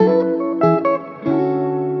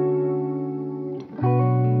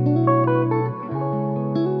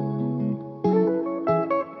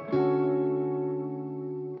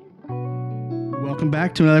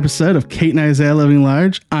back to another episode of Kate and Isaiah Living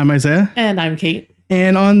Large. I'm Isaiah. And I'm Kate.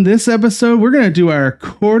 And on this episode, we're going to do our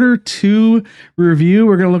quarter two review.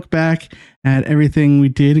 We're going to look back at everything we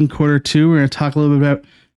did in quarter two. We're going to talk a little bit about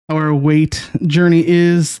how our weight journey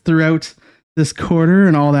is throughout this quarter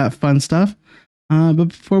and all that fun stuff. But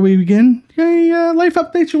before we begin, any life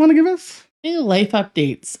updates you want to give us? Any life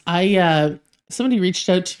updates? Somebody reached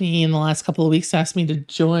out to me in the last couple of weeks, asked me to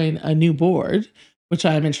join a new board, which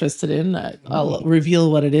I'm interested in. I'll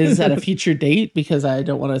reveal what it is at a future date because I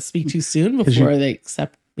don't want to speak too soon before they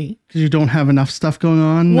accept me. Because you don't have enough stuff going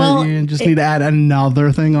on. Well, you just need to add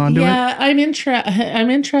another thing onto it. Yeah, I'm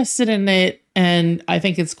interested in it, and I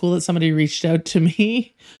think it's cool that somebody reached out to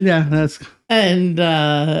me. Yeah, that's and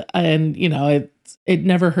you know it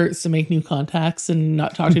never hurts to make new contacts and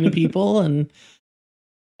not talking to people and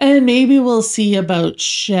maybe we'll see about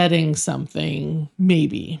shedding something.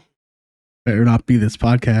 Maybe. Better not be this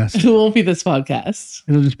podcast. It won't be this podcast.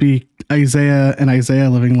 It'll just be Isaiah and Isaiah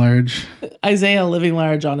living large. Isaiah living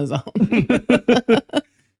large on his own.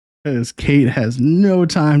 Because Kate has no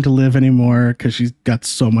time to live anymore because she's got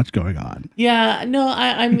so much going on. Yeah, no,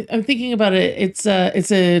 I'm thinking about it. It's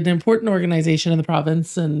an important organization in the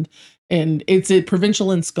province and it's a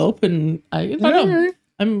provincial in scope, and I don't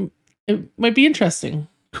know. It might be interesting.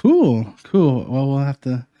 Cool. Well,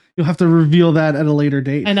 you'll have to reveal that at a later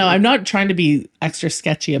date. I know. I'm not trying to be extra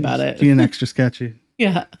sketchy about it. Being extra sketchy.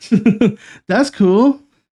 Yeah. That's cool.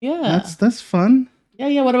 Yeah. That's fun.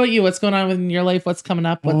 Yeah. What about you? What's going on in your life? What's coming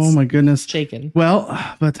up? Oh my goodness. Shaking? Well,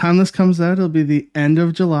 by the time this comes out, it'll be the end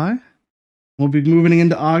of July. We'll be moving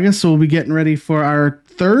into August, so we'll be getting ready for our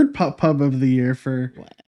third pub of the year for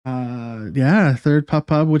third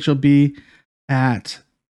pub, which will be at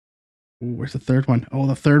where's the third one? Oh,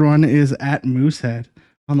 the third one is at Moosehead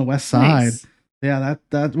on the west side. Nice. Yeah,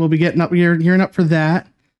 that we'll be getting up here, gearing up for that.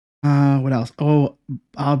 What else? Oh,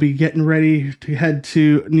 I'll be getting ready to head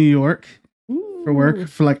to New York for work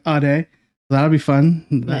for like a day. So that'll be fun.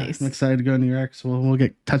 Nice. I'm excited to go to New York, so we'll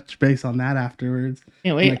get touch base on that afterwards.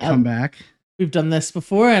 Can't wait. When I come back. We've done this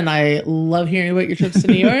before, and I love hearing about your trips to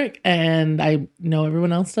New York, and I know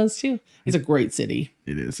everyone else does too. It's a great city.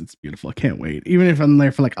 It is. It's beautiful. I can't wait. Even if I'm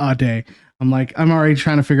there for like a day, I'm already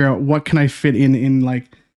trying to figure out what can I fit in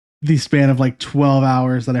like the span of like 12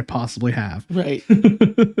 hours that I possibly have. Right.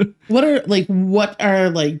 What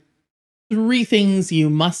are three things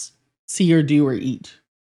you must see or do or eat?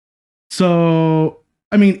 So,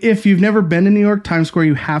 I mean, if you've never been to New York, Times Square,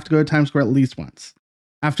 you have to go to Times Square at least once.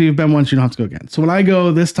 After you've been once, you don't have to go again. So when I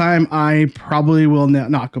go this time, I probably will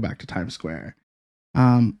not go back to Times Square.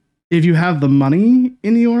 If you have the money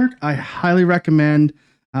in New York, I highly recommend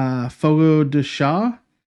Fogo de Chão.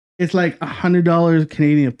 It's like $100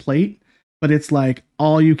 Canadian a plate, but it's like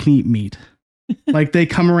all you can eat meat. Like they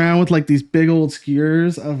come around with like these big old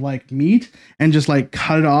skewers of like meat and just like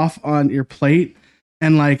cut it off on your plate.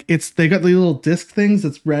 And like they got the little disc things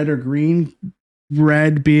that's red or green.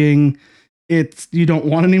 Red being it's you don't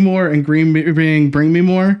want any more, and green being bring me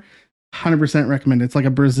more. 100% recommend it. It's like a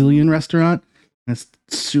Brazilian restaurant, and it's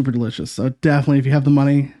super delicious. So definitely, if you have the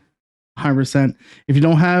money, 100%. If you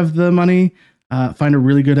don't have the money, find a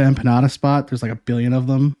really good empanada spot. There's like a billion of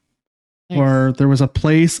them. Nice. Or there was a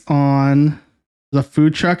place on the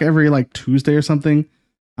food truck every like Tuesday or something,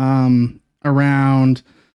 around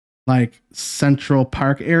like Central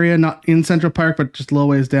Park area, not in Central Park, but just a little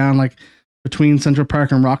ways down, like between Central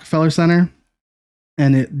Park and Rockefeller Center.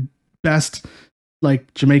 And it best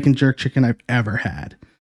like Jamaican jerk chicken I've ever had.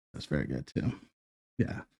 That's very good too.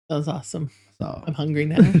 Yeah. That was awesome. So I'm hungry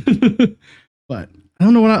now. But I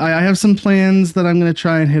don't know what I have some plans that I'm going to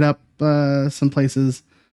try and hit up some places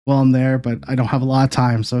while I'm there, but I don't have a lot of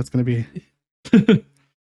time, so it's going to be.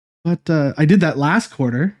 But I did that last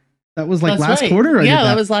quarter. That was like last quarter. Yeah,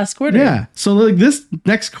 that was last quarter. Yeah. So like this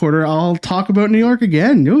next quarter, I'll talk about New York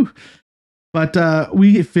again. Ooh. But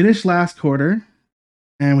we finished last quarter.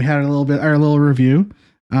 And we had our little review.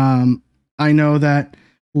 I know that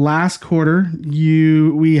last quarter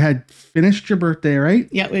we had finished your birthday, right?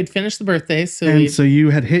 Yeah, we had finished the birthday. So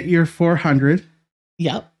you had hit your 400.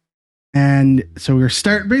 Yep. And so we were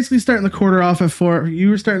starting the quarter off at 4.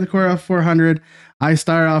 You were starting the quarter off 400. I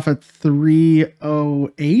started off at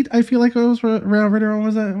 308. I feel like it was right around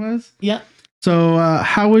was that it was. Yep. So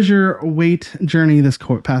how was your weight journey this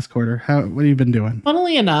past quarter? What have you been doing?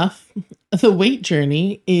 Funnily enough, the weight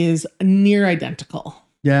journey is near identical.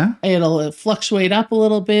 Yeah. It'll fluctuate up a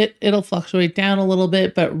little bit. It'll fluctuate down a little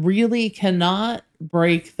bit, but really cannot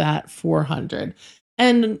break that 400.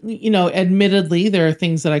 And, admittedly, there are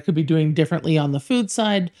things that I could be doing differently on the food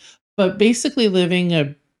side, but basically living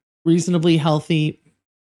a reasonably healthy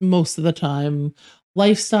most of the time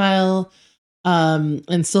lifestyle,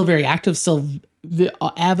 and still very active, still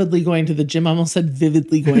avidly going to the gym. I almost said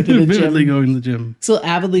vividly going to the Vividly gym. going to the gym. Still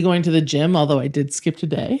avidly going to the gym, although I did skip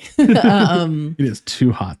today. It is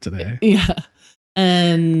too hot today. Yeah.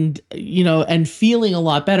 And, and feeling a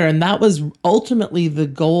lot better. And that was ultimately the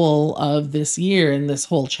goal of this year and this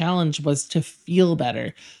whole challenge, was to feel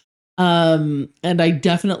better. And I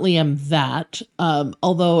definitely am that.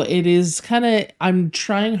 Although it is I'm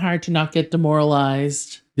trying hard to not get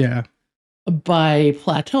demoralized Yeah. by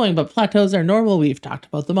plateauing, but plateaus are normal. We've talked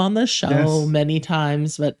about them on this show many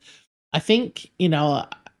times, but I think, I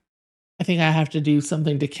have to do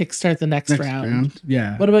something to kickstart the next round.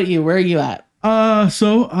 Yeah. What about you? Where are you at?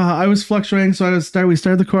 I was fluctuating. So we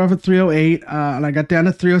started the core off at 308, and I got down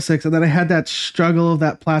to 306, and then I had that struggle of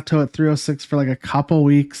that plateau at 306 for like a couple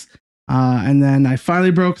weeks. And then I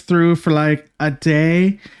finally broke through for like a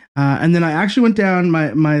day. And then I actually went down.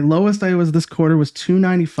 My lowest I was this quarter was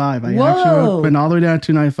 295. I actually went all the way down to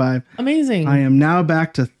 295. Amazing. I am now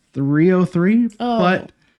back to 303,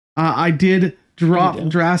 but I did drop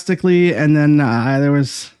drastically, and then there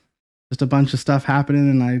was just a bunch of stuff happening,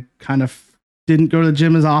 and I kind of didn't go to the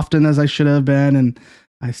gym as often as I should have been, and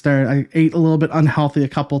I ate a little bit unhealthy a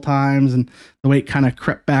couple times, and the weight kind of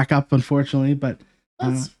crept back up, unfortunately. But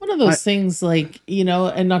that's one of those things, like,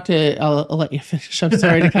 and not to, I'll let you finish. I'm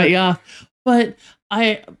sorry to cut you off, but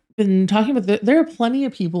I've been talking about there are plenty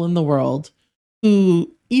of people in the world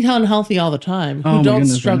who eat unhealthy all the time, who don't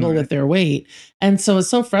struggle with their weight. And so it's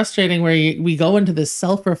so frustrating where we go into this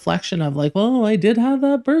self-reflection of like, well, I did have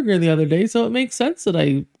that burger the other day, so it makes sense that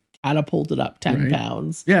I catapulted up 10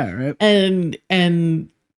 pounds. Yeah, right. And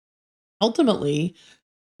ultimately,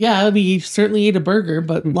 yeah, we certainly eat a burger,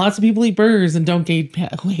 but lots of people eat burgers and don't gain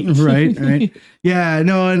weight. Right. Yeah,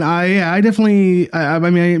 no, and I definitely, I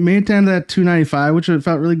mean, I made it down to that 295, which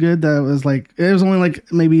felt really good. That was like, it was only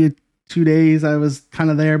like maybe 2 days I was kind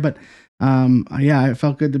of there, but yeah, it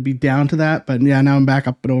felt good to be down to that. But yeah, now I'm back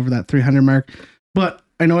up and over that 300 mark. But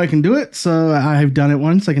I know I can do it, so I've done it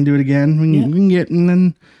once. I can do it again. We can get, and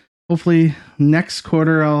then hopefully next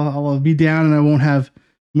quarter I'll be down and I won't have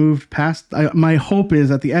moved past. My hope is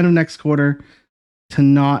at the end of next quarter to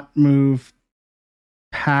not move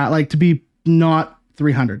past, like to be not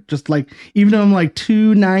 300. Just like, even though I'm like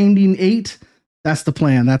 298, that's the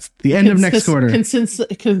plan. That's the end of next quarter.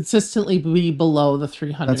 Consistently be below the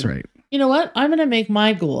 300. That's right. You know what? I'm going to make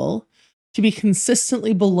my goal to be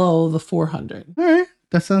consistently below the 400. All right.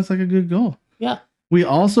 That sounds like a good goal. Yeah. We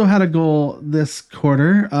also had a goal this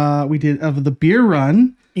quarter. We did of the beer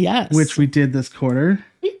run. Yes. Which we did this quarter.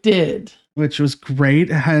 We did. Which was great.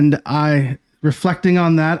 And reflecting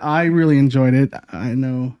on that, I really enjoyed it. I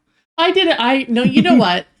know. I did it. You know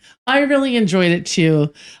what? I really enjoyed it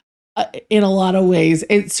too. In a lot of ways.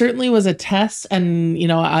 It certainly was a test, and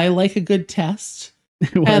I like a good test.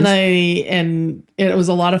 And it was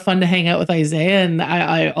a lot of fun to hang out with Isaiah, and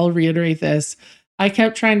I'll reiterate this. I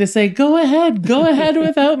kept trying to say, go ahead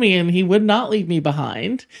without me, and he would not leave me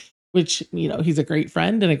behind, which, he's a great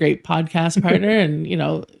friend and a great podcast partner, and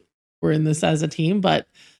we're in this as a team. But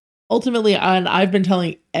ultimately, I've been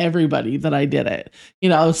telling everybody that I did it.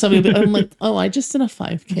 I'm like, oh, I just did a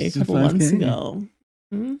 5K a couple months ago.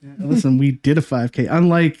 Yeah, listen, we did a 5K,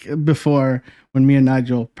 unlike before when me and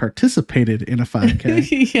Nigel participated in a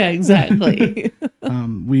 5K. Yeah, exactly.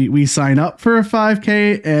 We signed up for a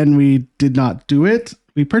 5K and we did not do it.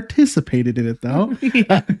 We participated in it though.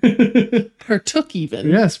 Partook even.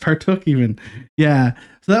 Yes, partook even. Yeah.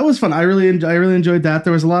 So that was fun. I really enjoyed that.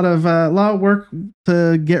 There was a lot of work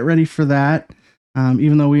to get ready for that.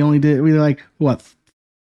 Even though we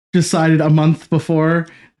decided a month before.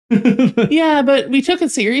 Yeah, but we took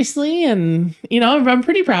it seriously, and I'm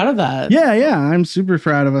pretty proud of that. Yeah, I'm super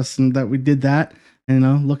proud of us and that we did that.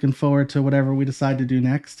 And looking forward to whatever we decide to do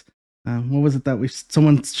next. What was it that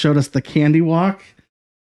someone showed us the candy walk?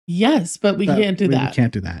 Yes, but we can't do that. We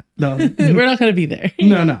can't do that. No, we're not going to be there.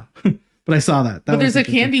 No. But I saw that. But there's a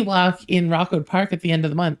candy walk in Rockwood Park at the end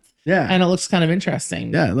of the month. Yeah, and it looks kind of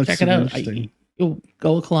interesting. Yeah, it looks. Check it out. You'll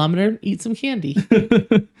go a kilometer, eat some candy.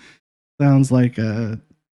 Sounds like a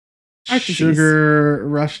sugar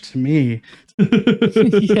rush to me.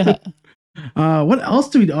 Yeah. What else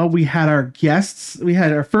do we do? Oh, we had our guests. We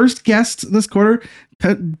had our first guest this quarter.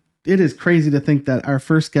 It is crazy to think that our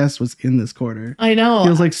first guest was in this quarter. I know. It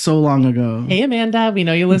feels like so long ago. Hey, Amanda. We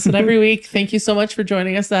know you listen every week. Thank you so much for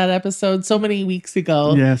joining us that episode so many weeks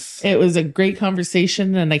ago. Yes. It was a great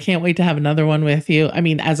conversation, and I can't wait to have another one with you. I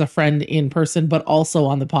mean, as a friend in person, but also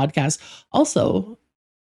on the podcast. Also,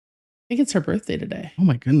 I think it's her birthday today. Oh,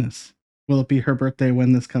 my goodness. Will it be her birthday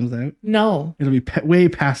when this comes out? No. It'll be way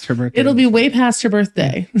past her birthday. It'll be way past her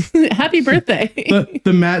birthday. Happy birthday.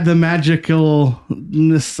 The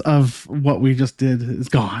magicalness of what we just did is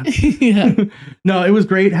gone. Yeah. No, it was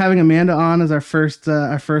great having Amanda on as our first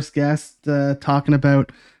guest, talking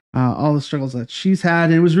about all the struggles that she's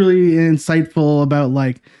had. It was really insightful about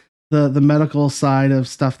like the medical side of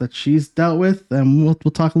stuff that she's dealt with, and we'll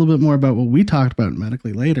talk a little bit more about what we talked about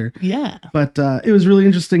medically later. Yeah. But it was really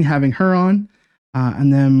interesting having her on.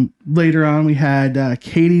 And then later on, we had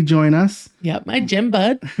Katie join us. Yep, my gym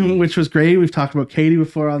bud. Which was great. We've talked about Katie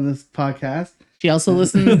before on this podcast. She also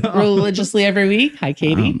listens religiously every week. Hi,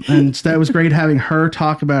 Katie. And that was great having her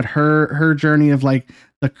talk about her journey of like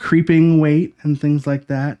the creeping weight and things like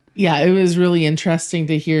that. Yeah, it was really interesting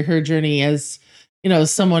to hear her journey as,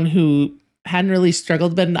 someone who hadn't really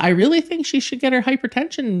struggled, but I really think she should get her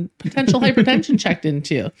potential hypertension checked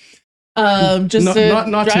into. Just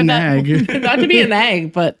not to nag. Not to be a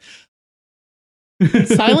nag, but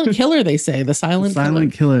silent killer, they say. The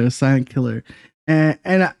silent killer.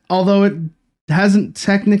 And although it hasn't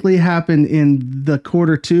technically happened in the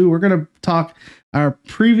quarter two, we're going to talk our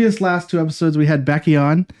previous last two episodes. We had Becky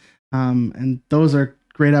on, and those are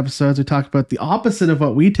great episodes. We talked about the opposite of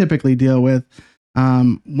what we typically deal with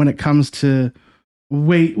when it comes to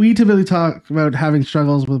weight. We typically talk about having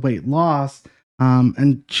struggles with weight loss.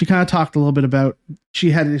 And she kind of talked a little bit about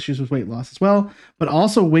she had issues with weight loss as well, but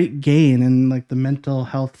also weight gain and like the mental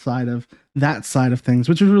health side of things,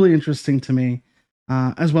 which was really interesting to me.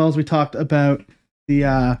 As well as we talked about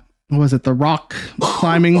the the rock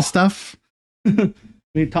climbing stuff.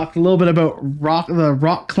 We talked a little bit about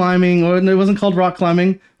rock climbing. Or it wasn't called rock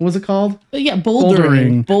climbing. What was it called? Yeah,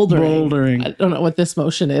 bouldering. I don't know what this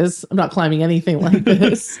motion is. I'm not climbing anything like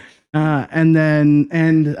this.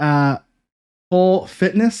 Full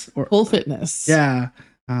fitness. Yeah.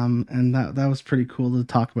 And that was pretty cool to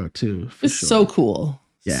talk about too. It's so cool.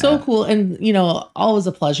 Yeah. So cool. And, always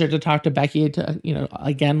a pleasure to talk to Becky,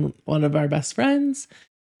 again, one of our best friends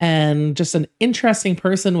and just an interesting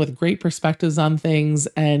person with great perspectives on things.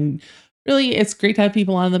 And really, it's great to have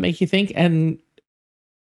people on that make you think and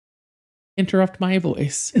interrupt my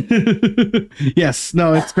voice. Yes.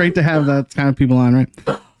 No, it's great to have that kind of people on, right?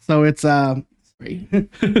 So it's,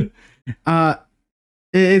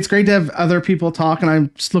 it's great to have other people talk, and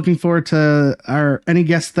I'm just looking forward to any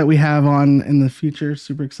guests that we have on in the future.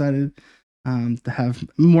 Super excited to have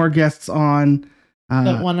more guests on.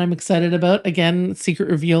 That one I'm excited about. Again, secret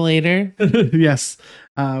reveal later. Yes,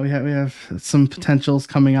 we have some potentials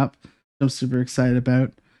coming up. I'm super excited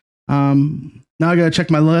about. Now I gotta check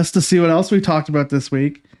my list to see what else we talked about this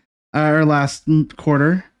week, or last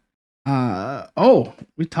quarter.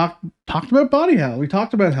 We talked about body health. We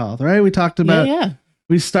talked about health, right? We talked about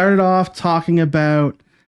We started off talking about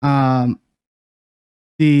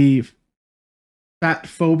the fat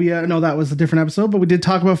phobia. No, that was a different episode, but we did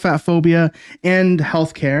talk about fat phobia and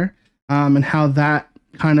healthcare, and how that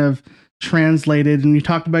kind of translated. And you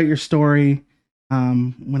talked about your story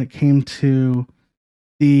when it came to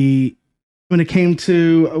the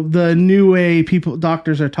new way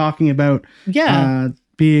doctors are talking about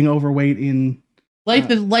being overweight in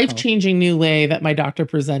life-changing new way that my doctor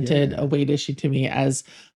presented a weight issue to me as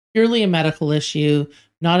purely a medical issue,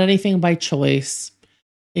 not anything by choice.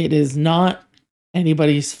 It is not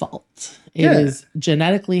anybody's fault. It is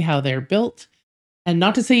genetically how they're built. And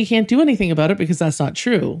not to say you can't do anything about it, because that's not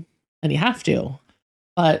true. And you have to.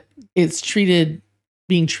 But it's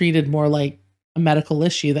being treated more like a medical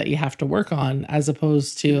issue that you have to work on as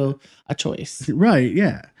opposed to a choice. Right,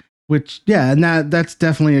 yeah. And that's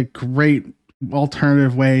definitely a great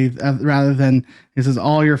alternative way, rather than this is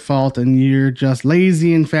all your fault and you're just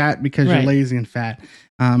lazy and fat because you're lazy and fat.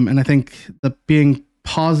 And I think the being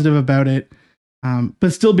positive about it,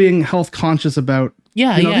 but still being health conscious about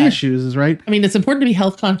the issues is right. I mean, it's important to be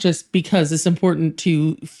health conscious because it's important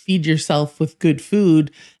to feed yourself with good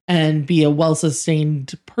food and be a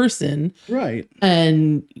well-sustained person. Right.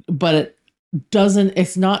 But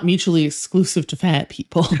it's not mutually exclusive to fat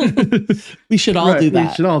people. We should all do that.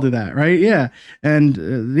 We should all do that, right? Yeah. And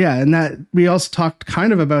and that we also talked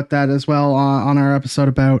kind of about that as well on our episode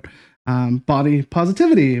about body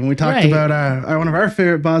positivity, and we talked about one of our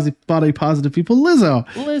favorite body positive people, Lizzo.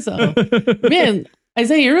 Man,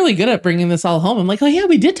 Isaiah, you're really good at bringing this all home. I'm like, oh yeah,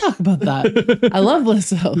 we did talk about that. I love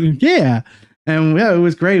Lizzo. Yeah. And it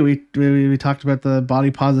was great. We talked about the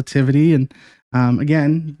body positivity, and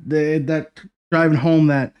again, that driving home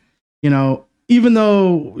that, even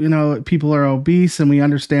though, people are obese and we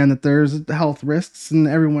understand that there's health risks and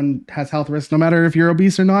everyone has health risks, no matter if you're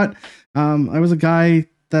obese or not. I was a guy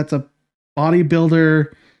that's a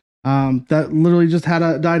bodybuilder that literally just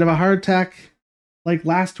died of a heart attack like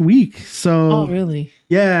last week. So Oh, really?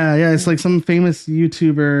 yeah, it's like some famous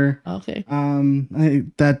YouTuber Okay.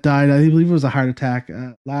 that died. I believe it was a heart attack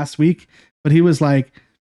last week, but he was like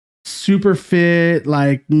super fit,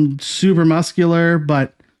 like super muscular,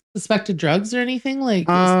 but Suspected drugs or anything like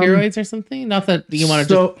Um, steroids or something? Not that you want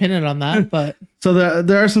to so- just pin it on that, but so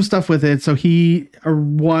there are some stuff with it. So he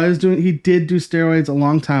he did do steroids a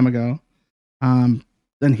long time ago. And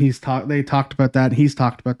they talked about that. He's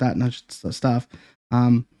talked about that and that stuff.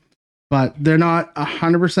 But they're not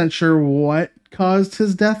 100% sure what caused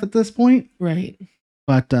his death at this point. right.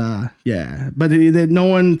 But yeah, but no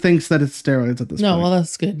one thinks that it's steroids at this No, point. well,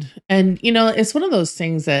 that's good. And it's one of those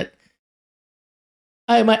things that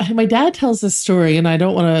my dad tells this story, and I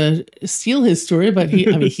don't want to steal his story, but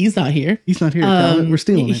he's not here. He's not here. Tell it. We're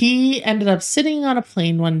stealing it. He ended up sitting on a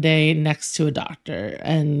plane one day next to a doctor,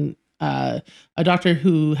 and a doctor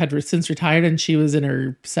who had since retired, and she was in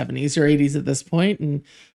her 70s or 80s at this point, and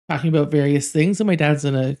talking about various things. And my dad's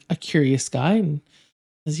a curious guy, and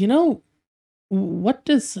says,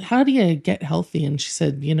 how do you get healthy? And she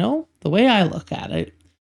said, the way I look at it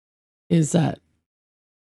is that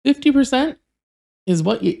 50% is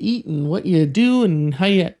what you eat and what you do and how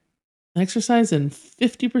you exercise, and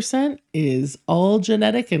 50% is all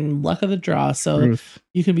genetic and luck of the draw. So Truth.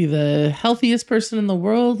 you can be the healthiest person in the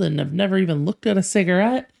world and have never even looked at a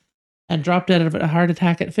cigarette and dropped out of a heart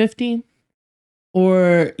attack at 50.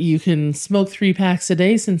 Or you can smoke 3 packs a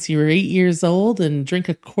day since you were 8 years old and drink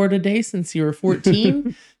a quart a day since you were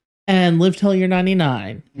 14 and live till you're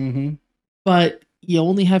 99. Mm-hmm. But you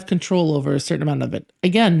only have control over a certain amount of it.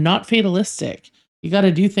 Again, not fatalistic. You got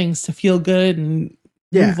to do things to feel good and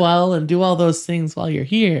move well and do all those things while you're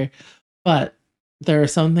here. But there are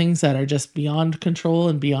some things that are just beyond control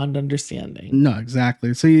and beyond understanding. No,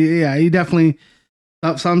 exactly. So yeah, you definitely,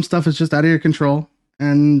 some stuff is just out of your control,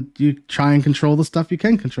 and you try and control the stuff you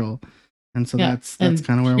can control. And so that's kind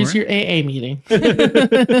of where here's we're your AA meeting.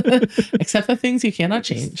 Except the things you cannot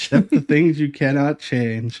change. Except the things you cannot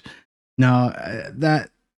change. No,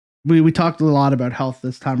 that we talked a lot about health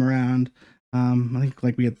this time around. I think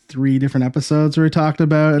like we had 3 different episodes where we talked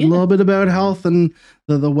about a little bit about health and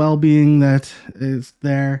the well-being that is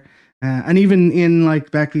there. And even in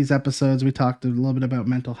like Becky's episodes, we talked a little bit about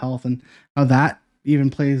mental health and how that even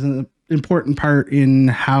plays an important part in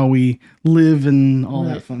how we live and all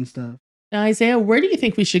that fun stuff. Now, Isaiah, where do you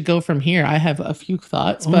think we should go from here? I have a few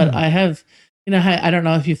thoughts, but I have, I don't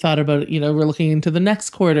know if you thought about, we're looking into the next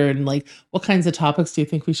quarter and like, what kinds of topics do you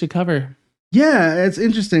think we should cover? Yeah, it's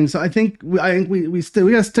interesting. So I think we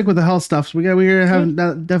gotta stick with the health stuff. So we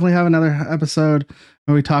gotta definitely have another episode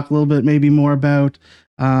where we talk a little bit maybe more about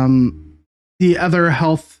the other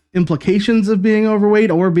health implications of being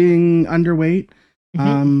overweight or being underweight.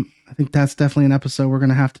 I think that's definitely an episode we're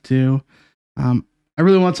gonna have to do. I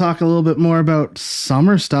really want to talk a little bit more about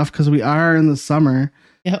summer stuff because we are in the summer.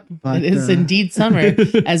 Yep, but, it is indeed summer,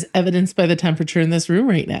 as evidenced by the temperature in this room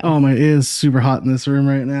right now. Oh my, it is super hot in this room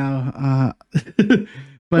right now. But,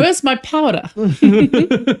 where's my powder?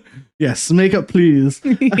 Yes, makeup, please.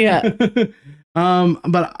 Yeah.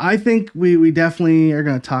 But I think we definitely are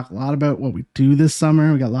going to talk a lot about what we do this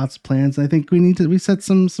summer. We got lots of plans. I think we set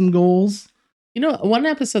some goals. One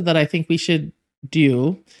episode that I think we should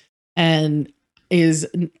do and is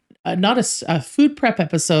not a food prep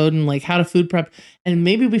episode and like how to food prep, and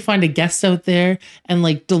maybe we find a guest out there and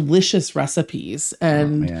like delicious recipes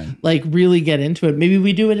and like really get into it. Maybe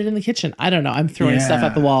we do it in the kitchen. I don't know. I'm throwing stuff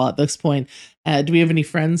at the wall at this point. Do we have any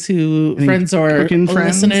friends or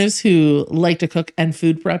listeners who like to cook and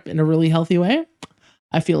food prep in a really healthy way?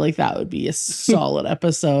 I feel like that would be a solid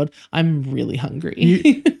episode. I'm really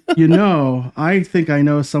hungry. I think I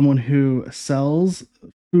know someone who sells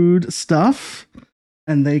food stuff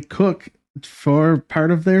and they cook for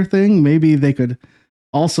part of their thing. Maybe they could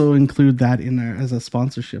also include that in there as a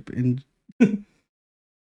sponsorship.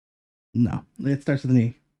 No, it starts with an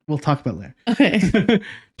E. We'll talk about it later. Okay.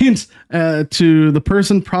 Hints to the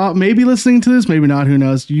person maybe listening to this, maybe not, who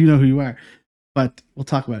knows? You know who you are. But we'll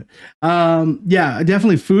talk about it. Yeah,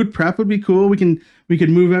 definitely food prep would be cool. We could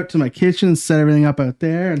move out to my kitchen and set everything up out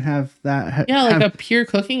there and have that. A pure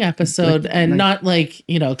cooking episode, and not like,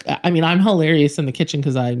 I'm hilarious in the kitchen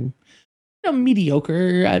because I'm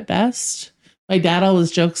mediocre at best. My dad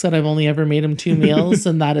always jokes that I've only ever made him 2 meals,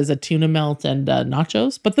 and that is a tuna melt and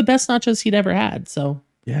nachos, but the best nachos he'd ever had. So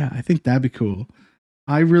yeah, I think that'd be cool.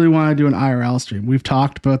 I really want to do an IRL stream. We've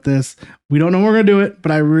talked about this. We don't know when we're going to do it,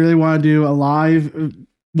 but I really want to do a live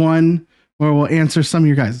one where we'll answer some of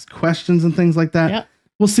your guys' questions and things like that. Yeah.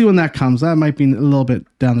 We'll see when that comes. That might be a little bit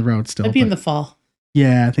down the road still. It'd be in the fall.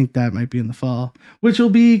 Yeah, I think that might be in the fall, which will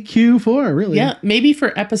be Q4, really. Yeah, maybe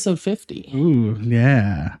for episode 50. Ooh,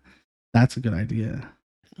 yeah. That's a good idea.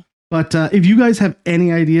 But if you guys have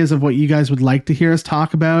any ideas of what you guys would like to hear us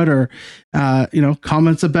talk about, or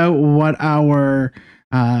comments about what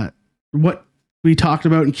what we talked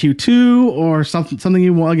about in Q2, or something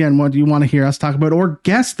you want, again, what do you want to hear us talk about, or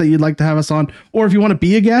guests that you'd like to have us on, or if you want to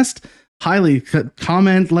be a guest, highly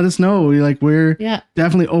comment, let us know. We're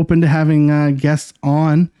definitely open to having guests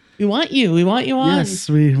on. We want you on. Yes,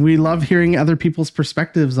 we love hearing other people's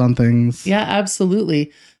perspectives on things. Yeah,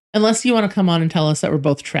 absolutely. Unless you want to come on and tell us that we're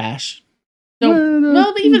both trash.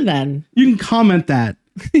 Well, even then. You can comment that.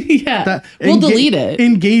 Yeah. We'll delete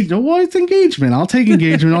it. Well, it's engagement. I'll take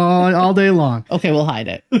engagement all day long. Okay, we'll hide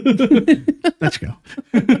it. Let's go.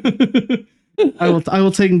 I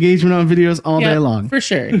will take engagement on videos all day long. For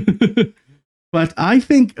sure. But I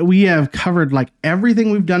think we have covered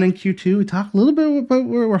everything we've done in Q2. We talked a little bit about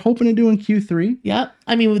what we're hoping to do in Q3. Yep.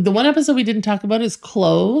 I mean, the one episode we didn't talk about is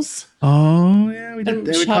clothes. Oh, yeah. We did.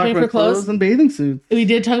 We talked about clothes and bathing suits. We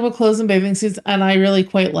did talk about clothes and bathing suits, and I really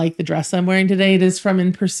quite like the dress I'm wearing today. It is from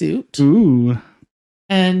In Pursuit. Ooh.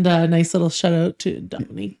 And a nice little shout out to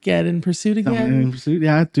Dominique at In Pursuit again. In Pursuit.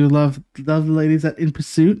 Yeah, I do love the ladies at In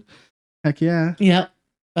Pursuit. Heck yeah. Yep.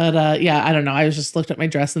 But I don't know. I was just looked at my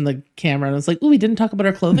dress in the camera and I was like, "Oh, we didn't talk about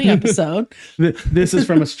our clothing episode." This is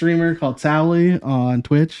from a streamer called Towley on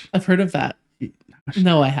Twitch. I've heard of that.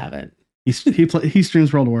 No, I haven't. He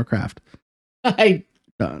streams World of Warcraft. I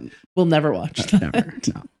will never watch that. Never.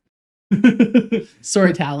 No.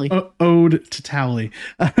 Sorry, Tally. Ode to Towley.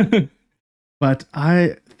 But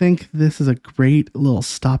I think this is a great little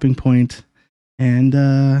stopping point. And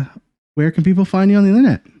where can people find you on the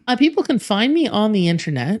internet? People can find me on the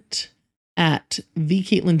internet at the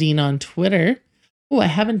Caitlin Dean on Twitter. Oh, I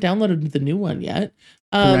haven't downloaded the new one yet.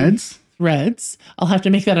 Threads. I'll have to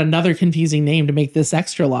make that another confusing name to make this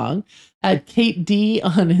extra long. At Kate D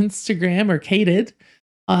on Instagram, or Kated.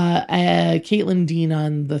 Caitlin Dean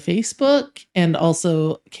on the Facebook, and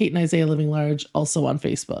also Kate and Isaiah Living Large also on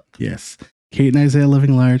Facebook. Yes, Kate and Isaiah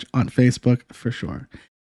Living Large on Facebook for sure.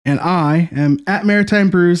 And I am at Maritime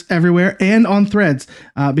Brews everywhere and on Threads,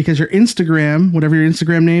 because your Instagram, whatever your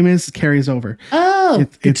Instagram name is, carries over. Oh,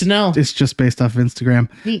 good to know. It's just based off of Instagram.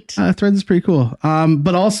 Neat. Threads is pretty cool.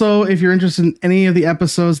 But also, if you're interested in any of the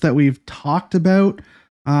episodes that we've talked about,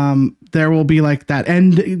 there will be that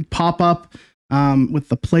end pop-up with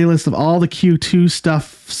the playlist of all the Q2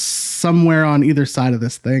 stuff somewhere on either side of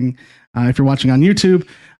this thing. If you're watching on YouTube.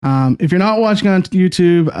 If you're not watching on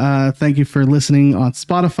YouTube, thank you for listening on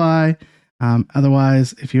Spotify.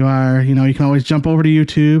 Otherwise, if you are, you can always jump over to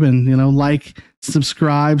YouTube and,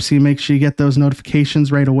 subscribe, so you make sure you get those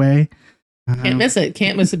notifications right away. Can't miss it.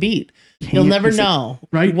 Can't miss a beat. You'll never know.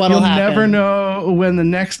 Right? What'll You'll happen. never know when the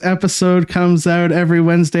next episode comes out every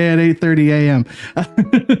Wednesday at 8:30 a.m.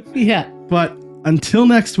 Yeah. But until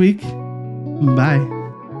next week, bye.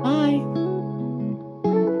 Bye.